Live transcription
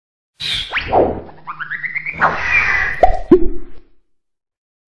Okay,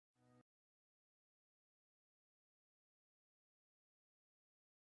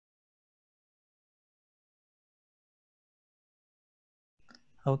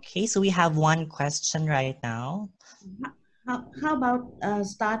 so we have one question right now. How about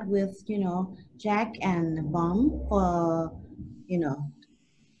start with, Jack and Bomb for,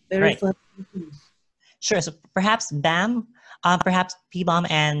 very Right. first questions. Sure, so perhaps Bam, perhaps P-Bomb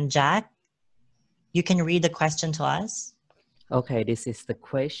and Jack, you can read the question to us. Okay, this is the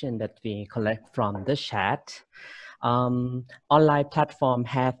question that we collect from the chat. Online platforms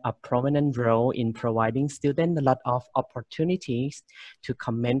have a prominent role in providing students a lot of opportunities to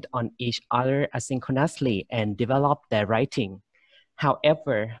comment on each other asynchronously and develop their writing.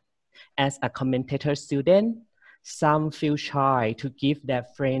 However, as a commentator student, some feel shy to give their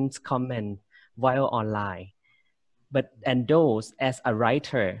friends comment while online. And those as a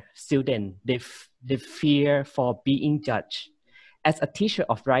writer student, they fear for being judged. As a teacher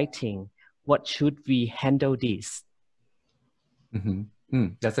of writing, what should we handle this?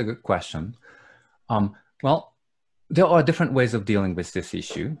 That's a good question. Well, there are different ways of dealing with this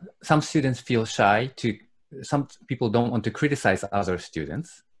issue. Some students feel shy some people don't want to criticize other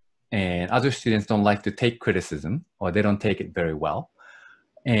students, and other students don't like to take criticism, or they don't take it very well.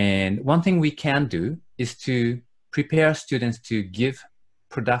 And one thing we can do is to prepare students to give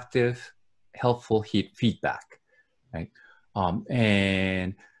productive, helpful feedback, right?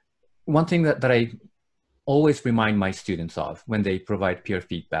 And one thing that I always remind my students of when they provide peer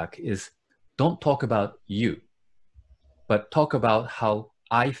feedback is don't talk about you, but talk about how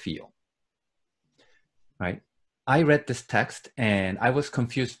I feel, right? I read this text and I was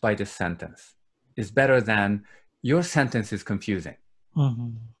confused by this sentence. It's better than your sentence is confusing,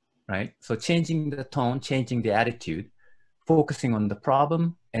 right? So changing the tone, changing the attitude, focusing on the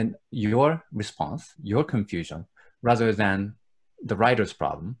problem and your response, your confusion, rather than the writer's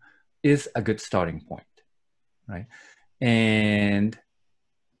problem is a good starting point. Right? And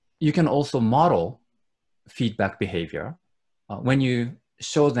you can also model feedback behavior when you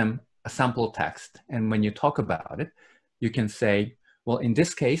show them a sample text, and when you talk about it, you can say, well, in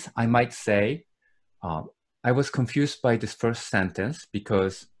this case, I might say, I was confused by this first sentence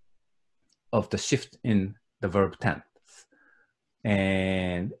because of the shift in the verb tense.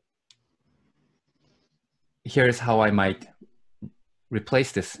 And here's how I might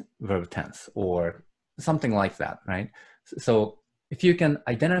replace this verb tense, or something like that, right? So if you can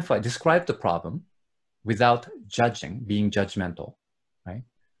describe the problem without judging, being judgmental, right?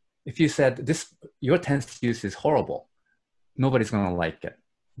 If you said, your tense use is horrible, nobody's gonna like it.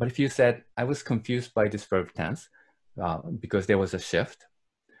 But if you said, I was confused by this verb tense because there was a shift,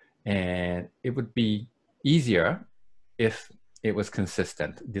 and it would be easier if it was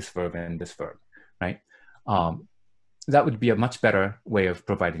consistent, this verb and this verb, right? That would be a much better way of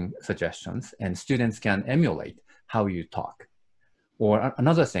providing suggestions, and students can emulate how you talk. Or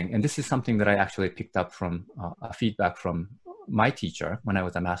another thing, and this is something that I actually picked up from a feedback from my teacher when I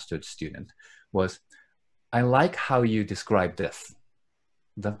was a master's student, was, I like how you describe this.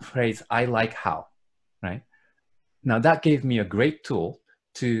 The phrase, I like how, right? Now that gave me a great tool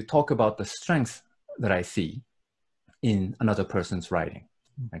to talk about the strengths that I see in another person's writing.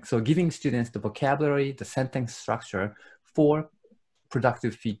 Like, so giving students the vocabulary, the sentence structure for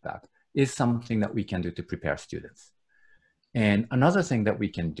productive feedback is something that we can do to prepare students. And another thing that we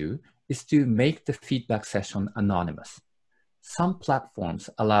can do is to make the feedback session anonymous. Some platforms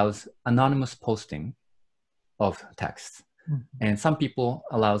allows anonymous posting of text, and some people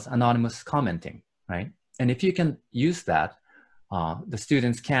allows anonymous commenting, right? And if you can use that, the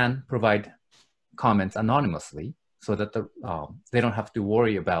students can provide comments anonymously, so that they don't have to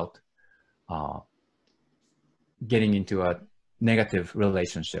worry about getting into a negative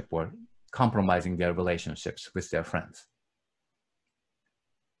relationship or compromising their relationships with their friends.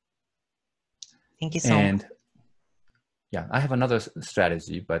 Thank you so much. And yeah, I have another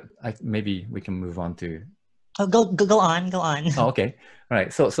strategy, but maybe we can move on to. Oh, go on. Oh, okay, all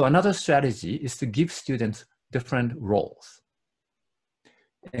right. So another strategy is to give students different roles,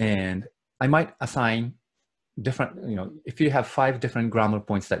 and I might assign different, if you have 5 different grammar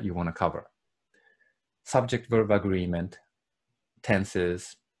points that you want to cover, subject-verb agreement,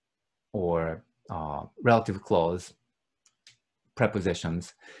 tenses, or relative clause,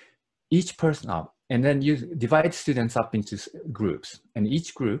 prepositions, each person up, and then you divide students up into groups, and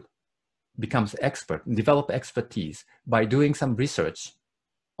each group becomes expert and develop expertise by doing some research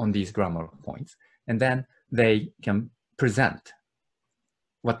on these grammar points, and then they can present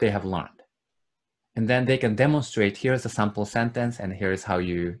what they have learned. And then they can demonstrate, here's a sample sentence, and here's how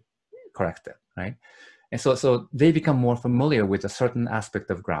you correct it, right? And so they become more familiar with a certain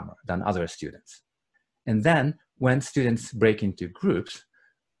aspect of grammar than other students. And then when students break into groups,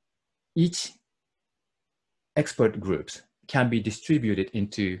 each expert groups can be distributed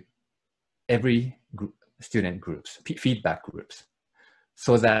into every group, student groups, feedback groups,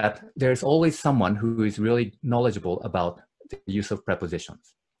 so that there's always someone who is really knowledgeable about the use of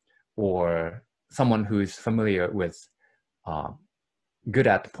prepositions, or someone who is familiar with, good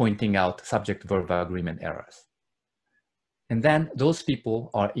at pointing out subject-verb agreement errors. And then those people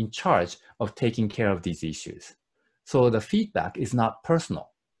are in charge of taking care of these issues. So the feedback is not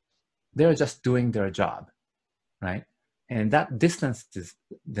personal. They're just doing their job, right? And that distances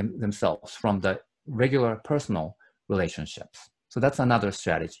themselves from the regular personal relationships. So that's another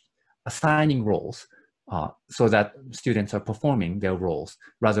strategy, assigning roles so that students are performing their roles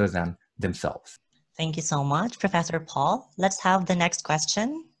rather than themselves. Thank you so much, Professor Paul. Let's have the next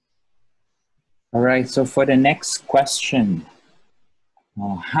question. All right, so for the next question,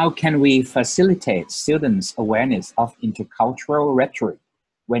 how can we facilitate students' awareness of intercultural rhetoric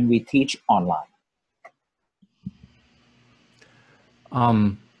when we teach online?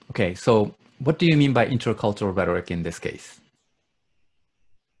 Okay, so what do you mean by intercultural rhetoric in this case?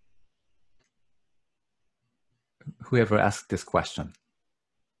 Whoever asked this question.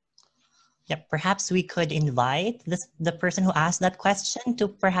 Yeah, perhaps we could invite the person who asked that question to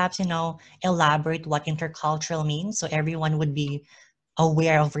perhaps, elaborate what intercultural means, so everyone would be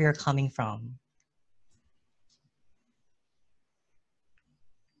aware of where you're coming from.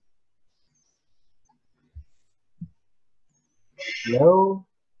 Hello.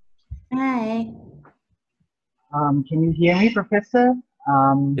 Hi. Can you hear me, Professor?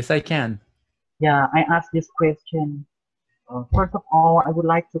 Yes, I can. Yeah, I asked this question. First of all, I would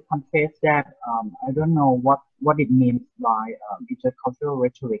like to confess that I don't know what it means by intercultural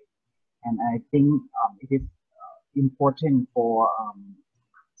rhetoric, and I think it is important for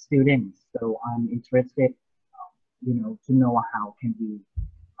students. So I'm interested, to know how can we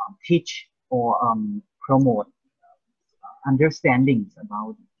teach or promote understandings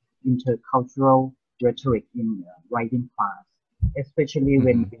about intercultural rhetoric in writing class, especially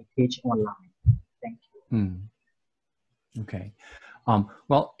when we teach online. Thank you. Okay.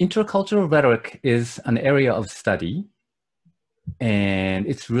 Well, intercultural rhetoric is an area of study, and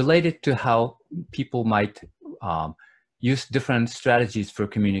it's related to how people might use different strategies for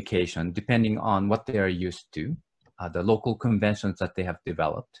communication depending on what they are used to, the local conventions that they have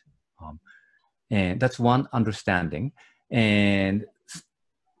developed. And that's one understanding. And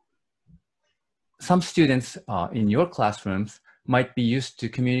some students in your classrooms might be used to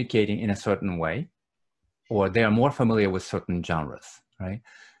communicating in a certain way, or they are more familiar with certain genres, right?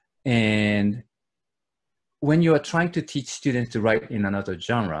 And when you are trying to teach students to write in another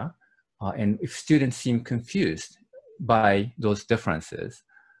genre, and if students seem confused by those differences,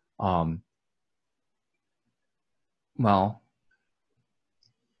 well,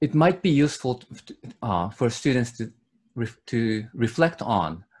 it might be useful for students to reflect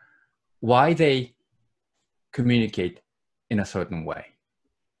on why they communicate in a certain way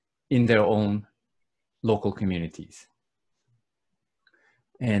in their own local communities.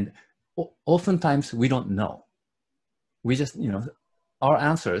 And oftentimes we don't know. We just, our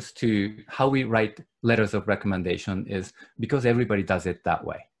answers to how we write letters of recommendation is because everybody does it that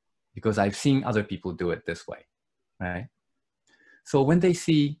way, because I've seen other people do it this way, right? So when they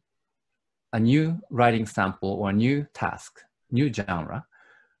see a new writing sample or a new task, new genre,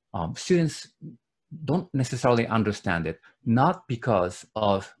 students don't necessarily understand it, not because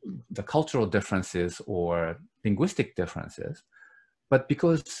of the cultural differences or linguistic differences, but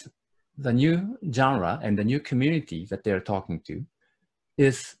because the new genre and the new community that they're talking to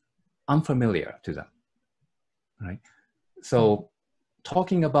is unfamiliar to them, right? So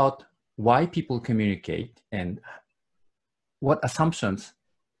talking about why people communicate and what assumptions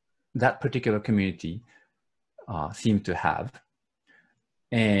that particular community seem to have,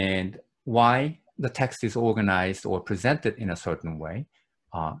 and why the text is organized or presented in a certain way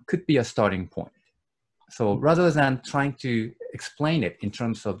could be a starting point. So rather than trying to explain it in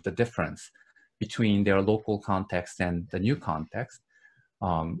terms of the difference between their local context and the new context,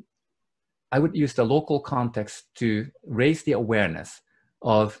 I would use the local context to raise the awareness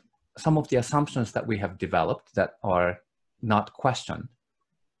of some of the assumptions that we have developed that are not questioned,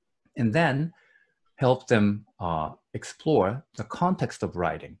 and then help them explore the context of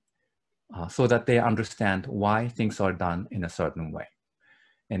writing so that they understand why things are done in a certain way.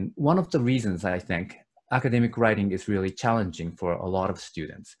 And one of the reasons I think academic writing is really challenging for a lot of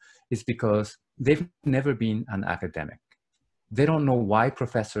students is because they've never been an academic. they don't know why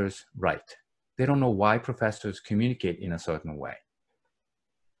professors write. They don't know why professors communicate in a certain way.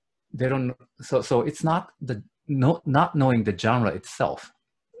 They don't, so it's not not knowing the genre itself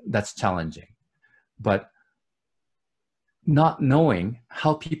that's challenging, but not knowing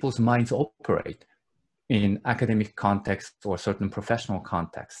how people's minds operate in academic context or certain professional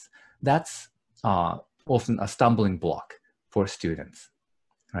contexts. That's often a stumbling block for students,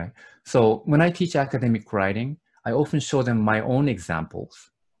 right? So when I teach academic writing, I often show them my own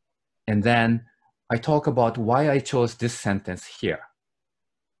examples, and then I talk about why I chose this sentence here,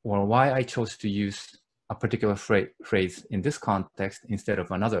 or why I chose to use a particular phrase in this context instead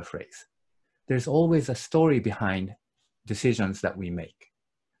of another phrase. There's always a story behind decisions that we make,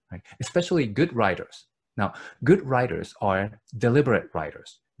 right? Especially good writers. Now, good writers are deliberate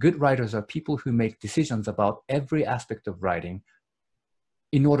writers. Good writers are people who make decisions about every aspect of writing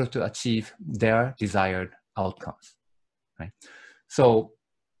in order to achieve their desired outcomes, right? So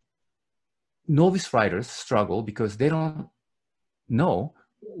novice writers struggle because they don't know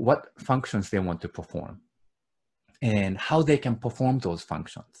what functions they want to perform and how they can perform those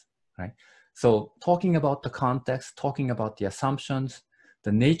functions, right? So talking about the context, talking about the assumptions,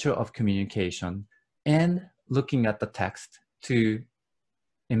 the nature of communication, and looking at the text to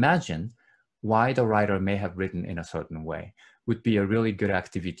imagine why the writer may have written in a certain way would be a really good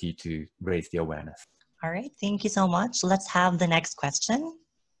activity to raise the awareness. All right, thank you so much. Let's have the next question.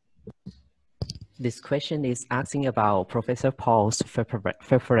 This question is asking about Professor Paul's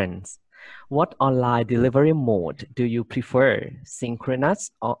preference. What online delivery mode do you prefer,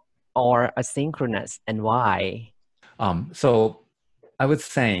 synchronous or asynchronous, and why? So I was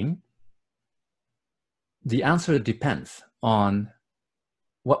saying the answer depends on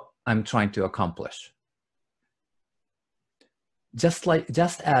what I'm trying to accomplish. Just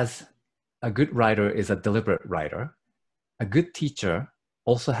as a good writer is a deliberate writer, a good teacher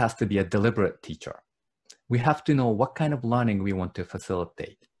also has to be a deliberate teacher. We have to know what kind of learning we want to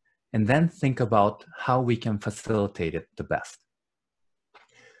facilitate, and then think about how we can facilitate it the best.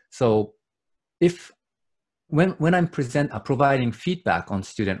 So when I'm providing feedback on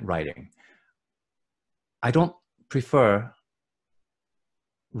student writing, I don't prefer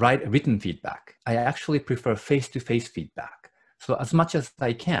written feedback. I actually prefer face-to-face feedback. So as much as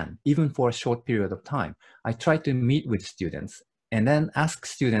I can, even for a short period of time, I try to meet with students and then ask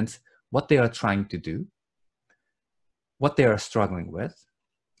students what they are trying to do, what they are struggling with,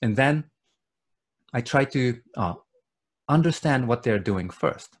 and then I try to understand what they're doing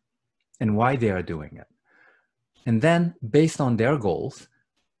first and why they are doing it. And then based on their goals,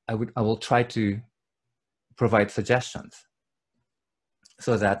 I will try to provide suggestions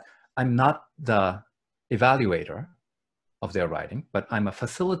so that I'm not the evaluator of their writing, but I'm a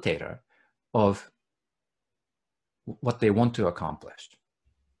facilitator of what they want to accomplish.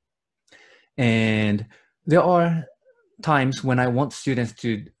 And there are times when I want students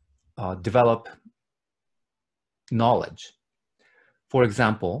to develop knowledge. For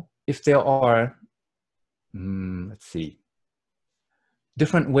example, if there are, let's see,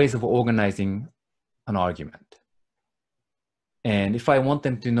 different ways of organizing an argument. And if I want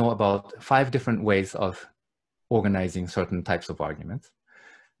them to know about 5 different ways of organizing certain types of arguments,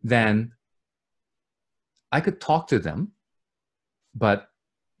 then I could talk to them, but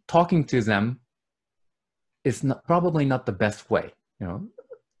talking to them is probably not the best way. You know,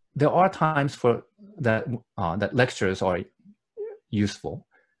 there are times for that that lectures are useful.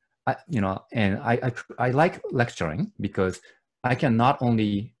 I like lecturing because I can not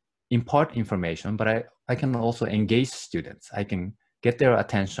only impart information, but I can also engage students. I can get their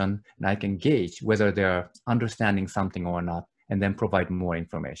attention and I can gauge whether they're understanding something or not, and then provide more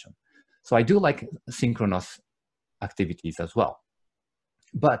information. So I do like synchronous activities as well.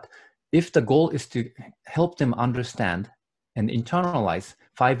 But if the goal is to help them understand and internalize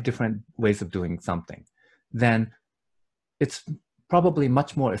 5 different ways of doing something, then it's probably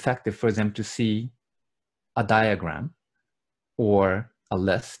much more effective for them to see a diagram or a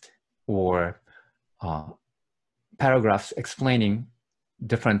list or paragraphs explaining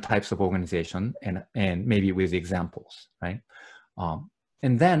different types of organization and maybe with examples, right?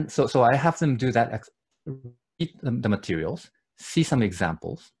 And then, so I have them do that, read the materials, see some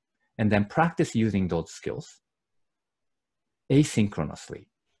examples, and then practice using those skills asynchronously.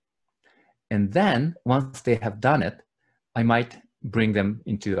 And then once they have done it, I might bring them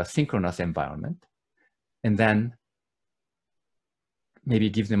into a synchronous environment and then maybe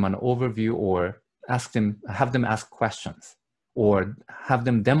give them an overview or have them ask questions or have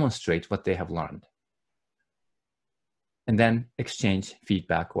them demonstrate what they have learned. And then exchange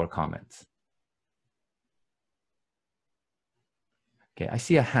feedback or comments. Okay, I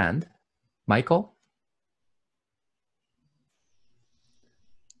see a hand. Michael?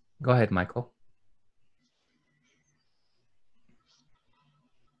 Go ahead, Michael.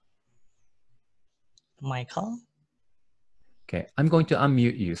 Michael? Okay, I'm going to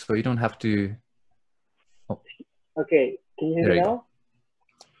unmute you so you don't have to. Oh, Okay, can you hear there me you now? go.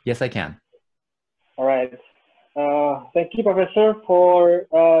 Yes, I can. All right. Thank you, Professor, for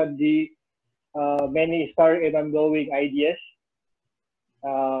the many inspiring and ongoing ideas.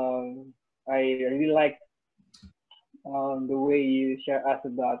 I really like the way you share us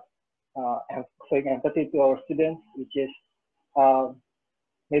about showing empathy to our students, which is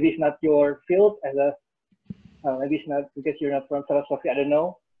maybe it's not your field as a maybe it's not because you're not from philosophy. I don't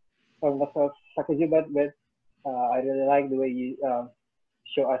know from psychology, but I really like the way you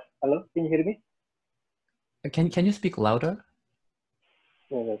show us. Hello, can you hear me? Can you speak louder?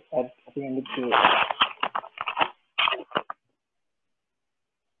 Yeah, I think I need to.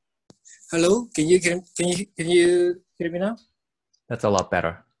 Hello, can you hear me now? That's a lot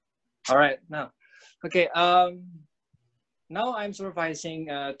better. All right, now, okay. Now I'm supervising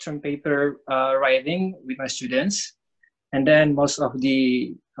term paper writing with my students, and then most of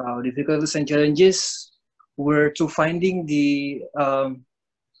the difficulties and challenges were to finding the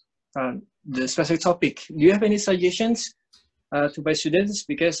specific topic. Do you have any suggestions to my students?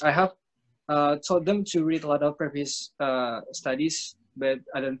 Because I have told them to read a lot of previous studies, but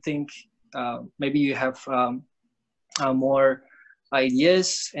I don't think maybe you have more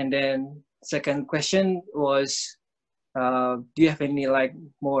ideas. And then second question was, do you have any like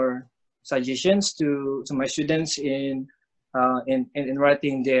more suggestions to my students in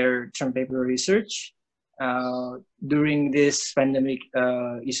writing their term paper research during this pandemic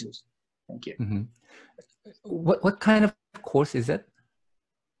issues? Thank you. Mm-hmm. What kind of course is it?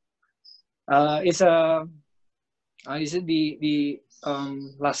 It's the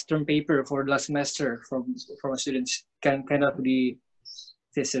last term paper for last semester from students, kind of the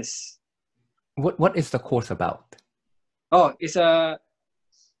thesis. What is the course about? Oh, it's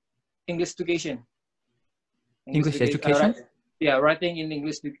English education. English education? Yeah, writing in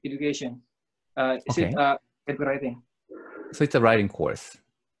English education. Is okay. it paper writing? So it's a writing course.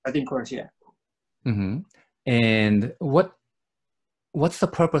 Writing course, yeah. Mm-hmm. And what's the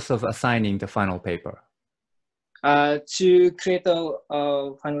purpose of assigning the final paper? To create a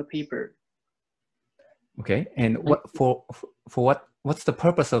final paper. Okay, and what what's the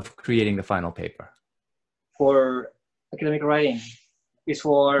purpose of creating the final paper? For academic writing, is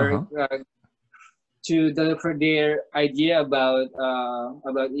for to deliver their idea about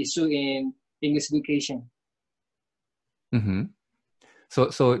issue in English education. Mm-hmm.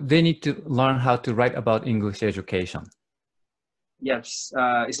 So they need to learn how to write about English education. Yes,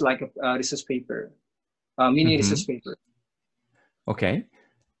 it's like a research paper, mini research paper. Okay,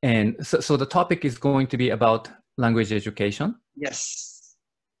 and so the topic is going to be about language education? Yes.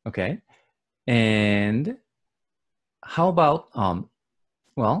 Okay, and how about,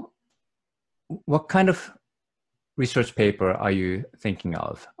 well, what kind of research paper are you thinking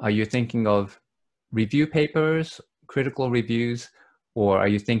of? Are you thinking of review papers, critical reviews, or are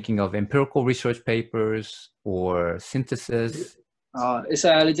you thinking of empirical research papers or synthesis? It's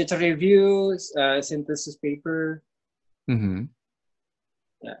a literature review, synthesis paper. Mm-hmm.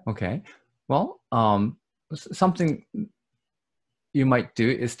 Yeah. Okay. Well, something you might do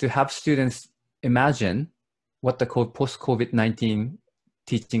is to have students imagine what the post-COVID-19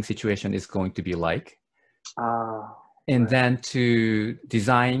 teaching situation is going to be like. And then to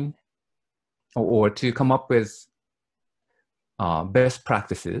design or to come up with best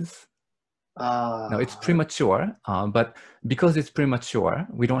practices. Now it's premature, but because it's premature,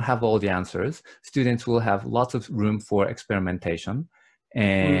 we don't have all the answers. Students will have lots of room for experimentation,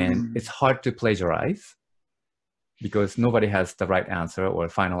 and it's hard to plagiarize because nobody has the right answer or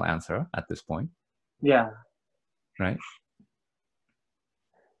final answer at this point. Yeah. Right?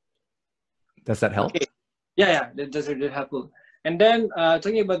 Does that help? Okay. Yeah, that's really helpful. And then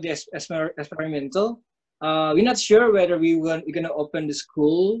talking about the experimental, we're not sure whether we're gonna open the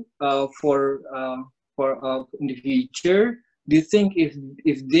school for in the future. Do you think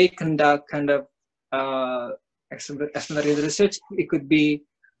if they conduct kind of experimental research, it could be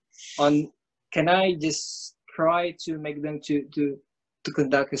on? Can I just try to make them to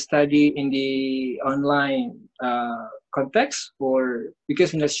conduct a study in the online context, or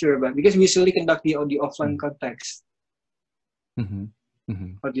because we're not sure about, because we usually conduct the offline context.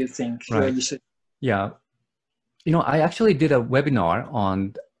 What do you think? Right. Yeah. You know, I actually did a webinar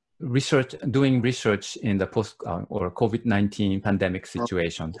on doing research in the post or COVID-19 pandemic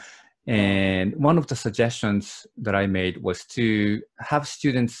situation. And one of the suggestions that I made was to have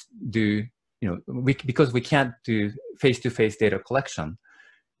students do, because we can't do face-to-face data collection,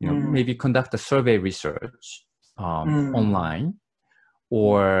 maybe conduct a survey research online,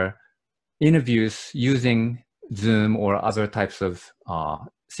 or interviews using Zoom or other types of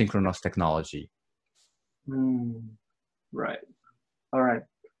synchronous technology. Right. All right.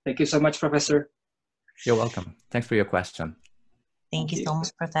 Thank you so much, Professor. You're welcome. Thanks for your question. Thank you so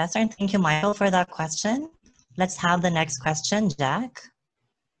much, Professor. And thank you, Michael, for that question. Let's have the next question, Jack.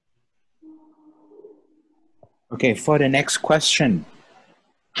 Okay, for the next question,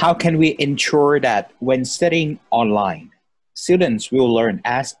 how can we ensure that when studying online, students will learn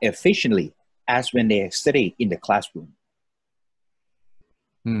as efficiently as when they study in the classroom?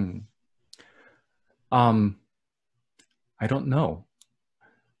 I don't know.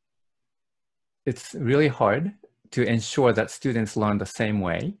 It's really hard to ensure that students learn the same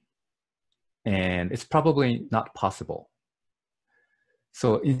way, and it's probably not possible.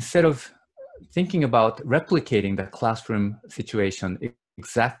 So instead of thinking about replicating the classroom situation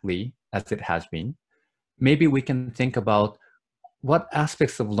exactly as it has been, maybe we can think about what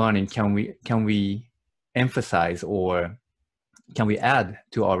aspects of learning can we emphasize or can we add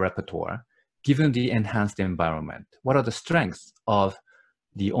to our repertoire given the enhanced environment? What are the strengths of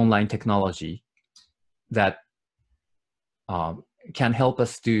the online technology that can help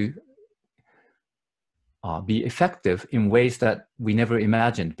us to be effective in ways that we never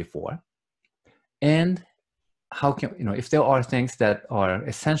imagined before? And how can, if there are things that are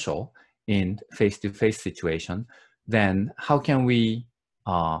essential in face-to-face situation, then how can we,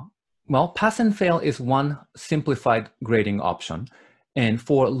 well, pass and fail is one simplified grading option. And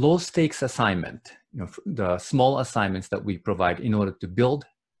for low stakes assignment, the small assignments that we provide in order to build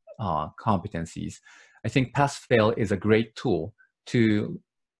competencies, I think pass-fail is a great tool to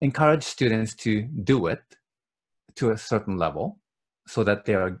encourage students to do it to a certain level so that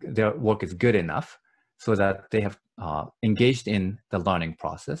their work is good enough, so that they have engaged in the learning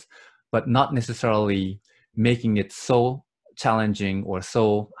process, but not necessarily making it so challenging or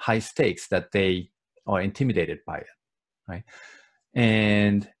so high stakes that they are intimidated by it, right?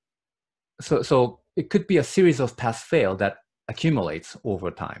 And so it could be a series of pass-fail that accumulates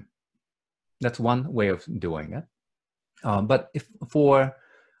over time. That's one way of doing it. But if for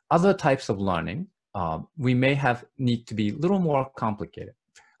other types of learning, we may need to be a little more complicated.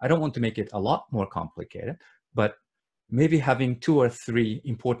 I don't want to make it a lot more complicated, but maybe having 2 or 3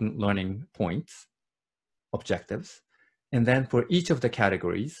 important learning points, objectives, and then for each of the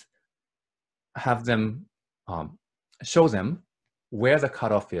categories, have them show them where the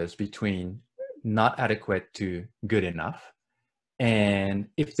cutoff is between not adequate to good enough. And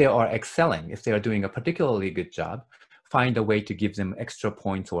if they are excelling, if they are doing a particularly good job, find a way to give them extra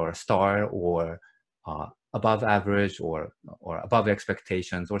points or a star or above average or above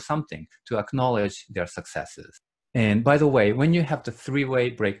expectations or something to acknowledge their successes. And by the way, when you have the 3-way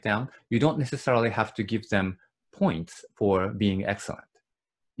breakdown, you don't necessarily have to give them points for being excellent.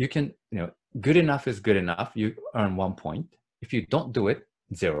 You can, good enough is good enough. You earn 1 point. If you don't do it,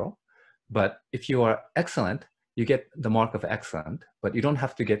 0. But if you are excellent, you get the mark of excellent, but you don't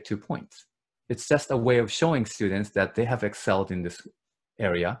have to get 2 points. It's just a way of showing students that they have excelled in this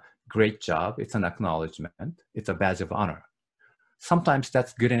area. Great job. It's an acknowledgement. It's a badge of honor. Sometimes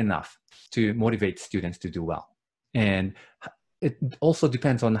that's good enough to motivate students to do well. And it also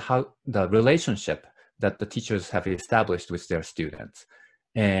depends on how the relationship that the teachers have established with their students.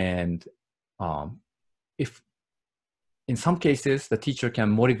 And if in some cases, the teacher can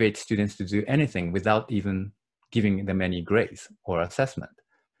motivate students to do anything without even giving them any grades or assessment.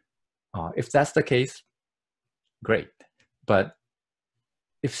 If that's the case, great. But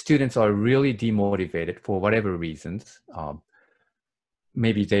if students are really demotivated for whatever reasons,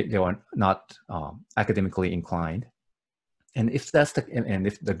 maybe they are not academically inclined, and if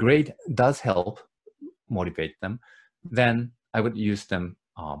the grade does help motivate them, then I would use them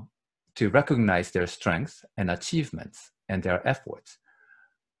to recognize their strengths and achievements and their efforts.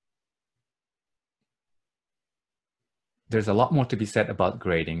 There's a lot more to be said about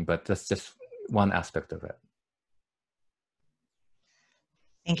grading, but that's just one aspect of it.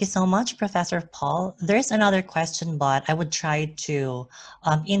 Thank you so much, Professor Paul. There's another question, but I would try to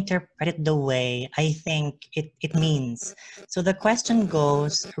interpret it the way I think it means. So the question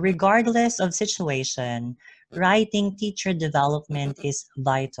goes, regardless of situation, writing teacher development is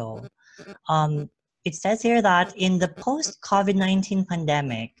vital. It says here that in the post-COVID-19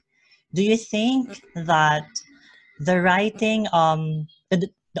 pandemic, do you think that the writing, the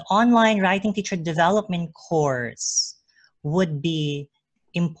online writing teacher development course would be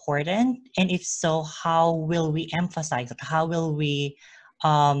important? And if so, how will we emphasize it? How will we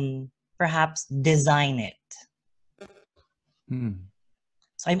perhaps design it?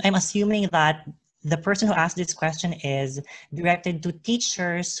 So I'm assuming that the person who asked this question is directed to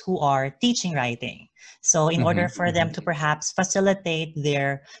teachers who are teaching writing. So in order for them to perhaps facilitate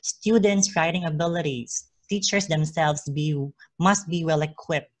their students' writing abilities, teachers themselves must be well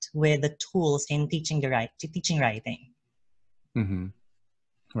equipped with the tools in teaching writing.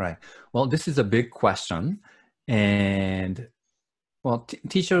 Right. Well, this is a big question, and well,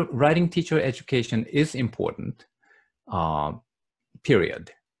 writing teacher education is important.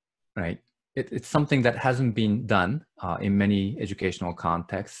 Period. Right. It's something that hasn't been done in many educational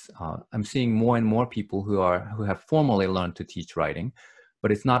contexts. I'm seeing more and more people who have formally learned to teach writing,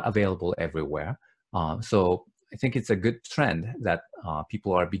 but it's not available everywhere. So I think it's a good trend that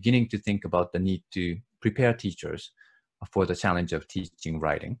people are beginning to think about the need to prepare teachers for the challenge of teaching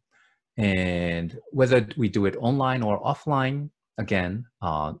writing. And whether we do it online or offline, again,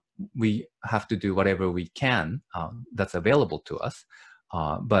 we have to do whatever we can that's available to us.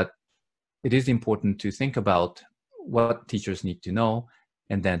 But it is important to think about what teachers need to know,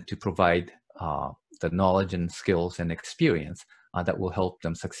 and then to provide the knowledge and skills and experience that will help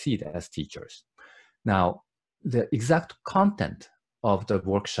them succeed as teachers. Now, the exact content of the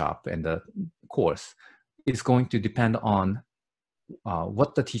workshop and the course is going to depend on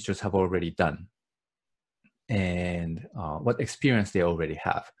what the teachers have already done and what experience they already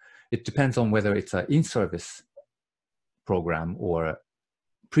have. It depends on whether it's an in-service program or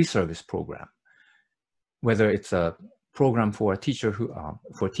pre-service program, whether it's a program for teachers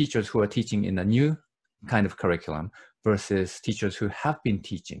who are teaching in a new kind of curriculum versus teachers who have been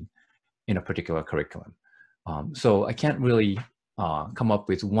teaching in a particular curriculum. So I can't really come up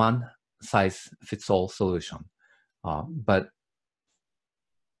with one size fits all solution. But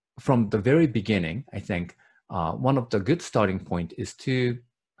from the very beginning, I think one of the good starting point is to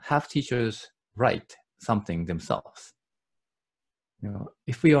have teachers write something themselves.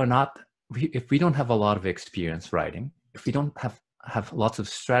 If we don't have a lot of experience writing, if we don't have lots of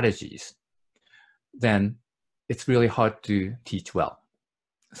strategies, then it's really hard to teach well.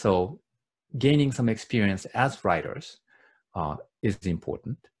 So gaining some experience as writers is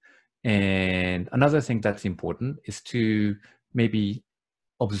important. And another thing that's important is to maybe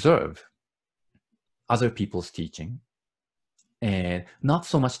observe other people's teaching, and not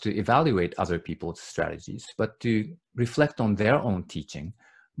so much to evaluate other people's strategies, but to reflect on their own teaching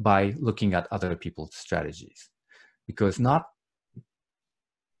by looking at other people's strategies. Because a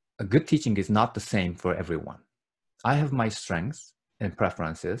good teaching is not the same for everyone. I have my strengths and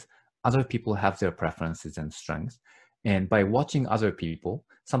preferences. Other people have their preferences and strengths. And by watching other people,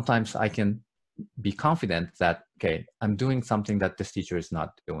 sometimes I can be confident that, okay, I'm doing something that this teacher is not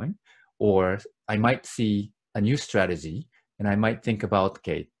doing. Or I might see a new strategy and I might think about,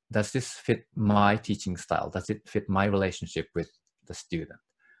 okay, does this fit my teaching style? Does it fit my relationship with the student,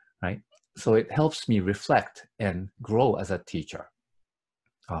 right? So it helps me reflect and grow as a teacher.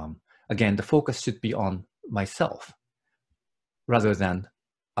 Again, the focus should be on myself rather than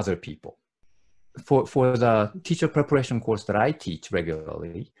other people. For the teacher preparation course that I teach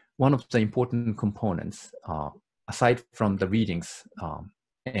regularly, one of the important components, aside from the readings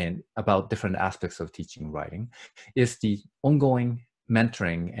and about different aspects of teaching writing, is the ongoing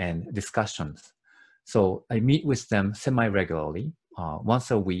mentoring and discussions. So I meet with them semi-regularly,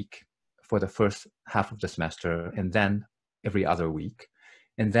 once a week for the first half of the semester, and then every other week.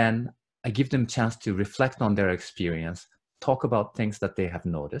 And then I give them a chance to reflect on their experience, talk about things that they have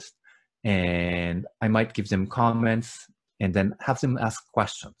noticed, and I might give them comments and then have them ask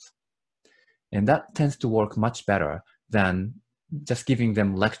questions. And that tends to work much better than just giving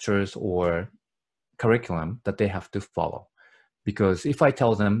them lectures or curriculum that they have to follow. Because if I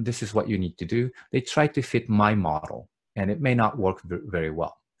tell them this is what you need to do, they try to fit my model, and it may not work very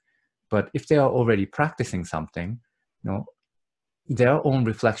well. But if they are already practicing something, their own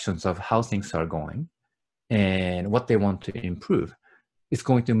reflections of how things are going and what they want to improve is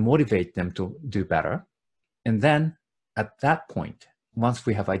going to motivate them to do better. And then at that point, once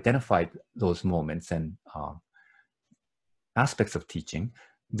we have identified those moments and aspects of teaching,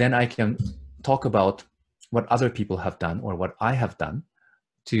 then I can talk about what other people have done or what I have done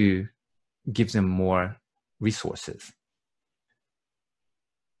to give them more resources.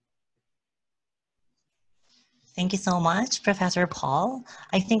 Thank you so much, Professor Paul.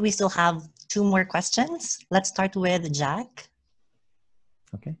 I think we still have 2 more questions. Let's start with Jack.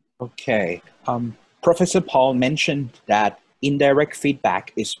 Okay. Professor Paul mentioned that indirect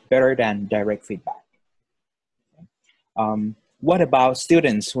feedback is better than direct feedback. What about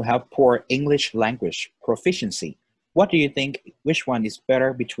students who have poor English language proficiency? What do you think, which one is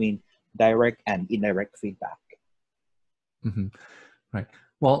better between direct and indirect feedback? Right.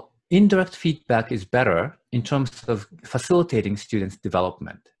 Well, indirect feedback is better in terms of facilitating students'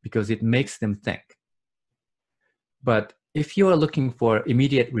 development because it makes them think. But if you are looking for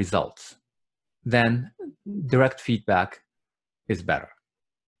immediate results, then direct feedback is better.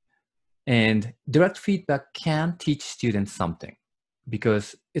 And direct feedback can teach students something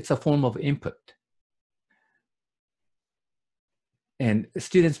because it's a form of input. And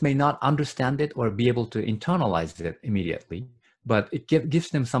students may not understand it or be able to internalize it immediately, but it gives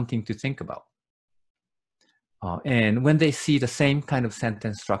them something to think about. And when they see the same kind of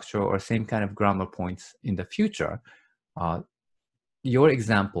sentence structure or same kind of grammar points in the future, your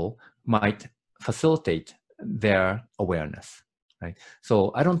example might facilitate their awareness, right?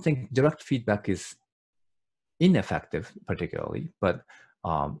 So I don't think direct feedback is ineffective particularly, but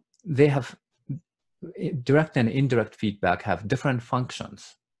they have direct and indirect feedback have different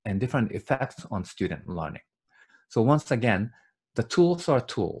functions and different effects on student learning. So once again, the tools are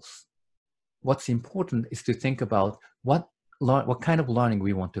tools. What's important is to think about what kind of learning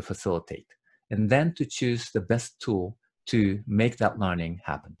we want to facilitate, and then to choose the best tool to make that learning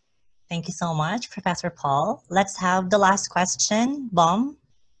happen. Thank you so much, Professor Paul. Let's have the last question, Bom.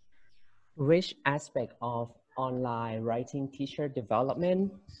 Which aspect of online writing teacher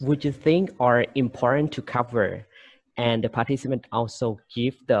development would you think are important to cover? And the participant also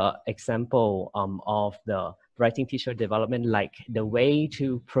give the example of the writing teacher development, like the way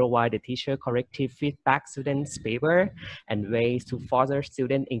to provide the teacher corrective feedback students' paper and ways to further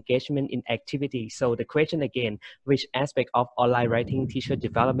student engagement in activities. So the question again, which aspect of online writing teacher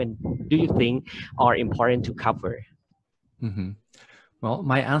development do you think are important to cover? Well,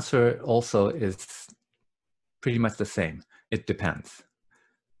 my answer also is pretty much the same. It depends.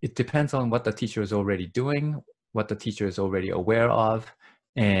 It depends on what the teacher is already doing, what the teacher is already aware of,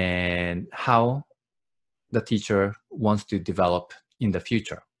 and how the teacher wants to develop in the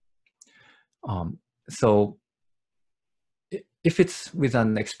future. So if it's with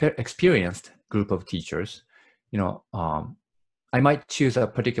an experienced group of teachers, I might choose a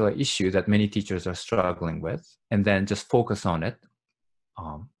particular issue that many teachers are struggling with and then just focus on it.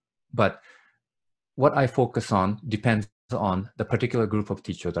 But what I focus on depends on the particular group of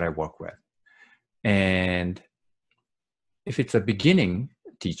teachers that I work with. And if it's a beginning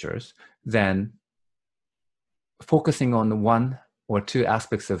teachers, then focusing on one or two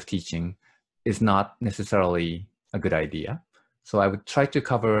aspects of teaching is not necessarily a good idea. So I would try to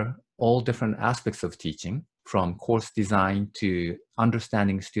cover all different aspects of teaching, from course design to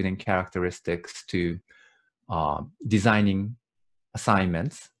understanding student characteristics to designing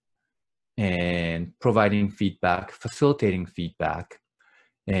assignments and providing feedback, facilitating feedback,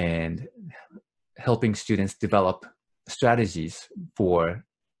 and helping students develop strategies for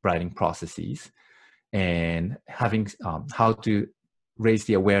writing processes, and having how to raise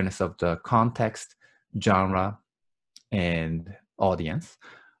the awareness of the context, genre, and audience,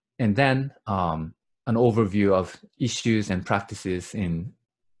 and then an overview of issues and practices in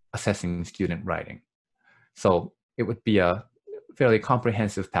assessing student writing. So it would be a fairly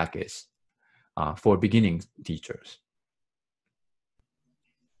comprehensive package for beginning teachers.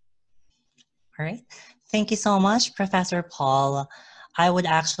 All right. Thank you so much, Professor Paul. I would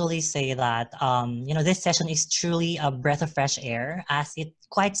actually say that, this session is truly a breath of fresh air, as it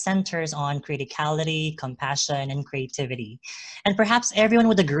quite centers on criticality, compassion, and creativity. And perhaps everyone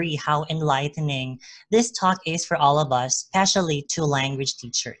would agree how enlightening this talk is for all of us, especially to language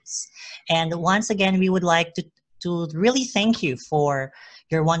teachers. And once again, we would like to really thank you for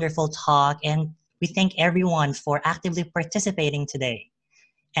your wonderful talk, and we thank everyone for actively participating today.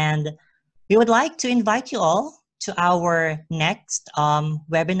 And we would like to invite you all to our next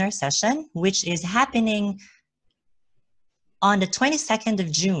webinar session, which is happening on the 22nd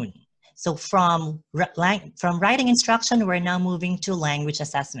of June. So from writing instruction, we're now moving to language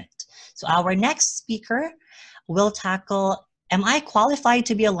assessment. So our next speaker will tackle, am I qualified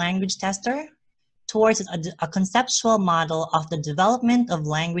to be a language tester? Towards a conceptual model of the development of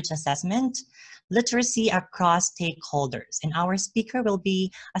language assessment, literacy across stakeholders. And our speaker will be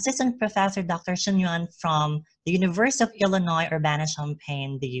Assistant Professor Dr. Shun Yuan from the University of Illinois,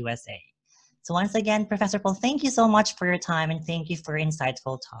 Urbana-Champaign, the USA. So once again, Professor Paul, thank you so much for your time, and thank you for your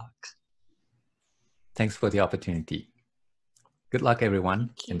insightful talk. Thanks for the opportunity. Good luck, everyone,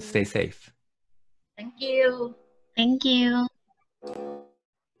 and stay safe. Thank you. Thank you.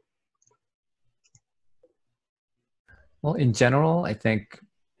 Well, in general, I think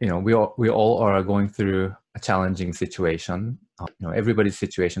we all are going through a challenging situation. Everybody's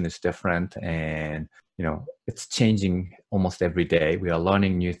situation is different, and it's changing almost every day. We are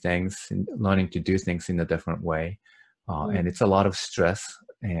learning new things and learning to do things in a different way, and it's a lot of stress,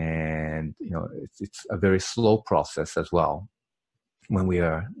 and it's a very slow process as well when we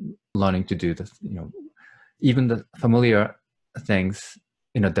are learning to do this, even the familiar things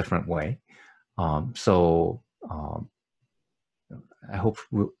in a different way. So I hope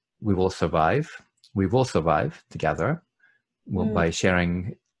we will survive. We will survive together by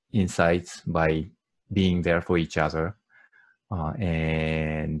sharing insights, by being there for each other,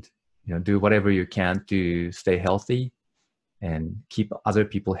 and do whatever you can to stay healthy and keep other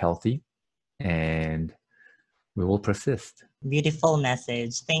people healthy, and we will persist. Beautiful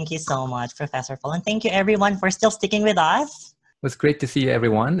message. Thank you so much, Professor Paul. And thank you everyone for still sticking with us. It was great to see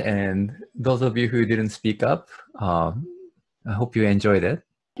everyone. And those of you who didn't speak up, I hope you enjoyed it.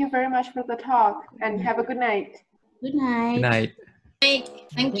 Thank you very much for the talk, and have a good night. Good night. Good night.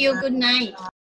 Thank you. Good night.